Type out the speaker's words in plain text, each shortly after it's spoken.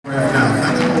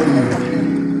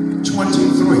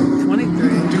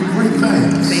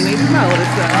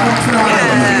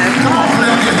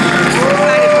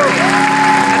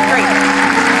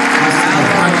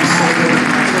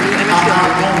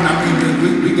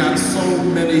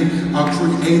many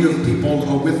creative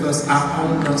people with us. Our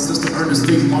own Sister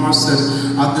Ernestine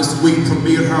Marson this week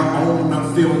premiered her own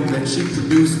film that she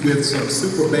produced with some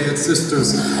super bad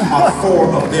sisters,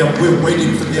 4 of them. We're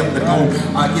waiting for them to go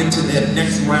into that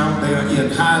next round. They are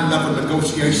in high-level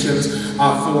negotiations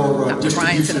for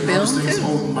distribution.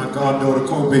 Oh my God, daughter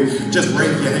Kobe, just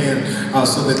raise your hand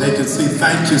so that they can see.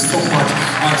 Thank you so much.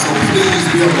 So please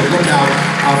be on the lookout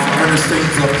for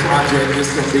Ernestine's project.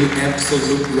 It's going to be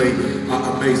absolutely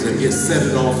amazing. It's Set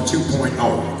It Off 2.0.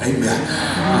 Amen.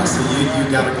 So you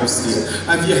got to go see it.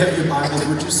 If you have your Bibles,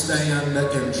 would you stand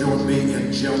and join me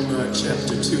in Jonah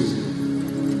chapter 2?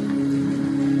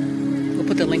 We'll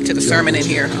put the link to the sermon in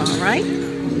here. All right.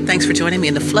 Thanks for joining me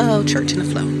in the flow, Church in the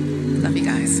Flow. Love you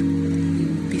guys.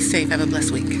 Be safe. Have a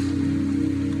blessed week.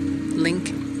 Link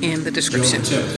in the description.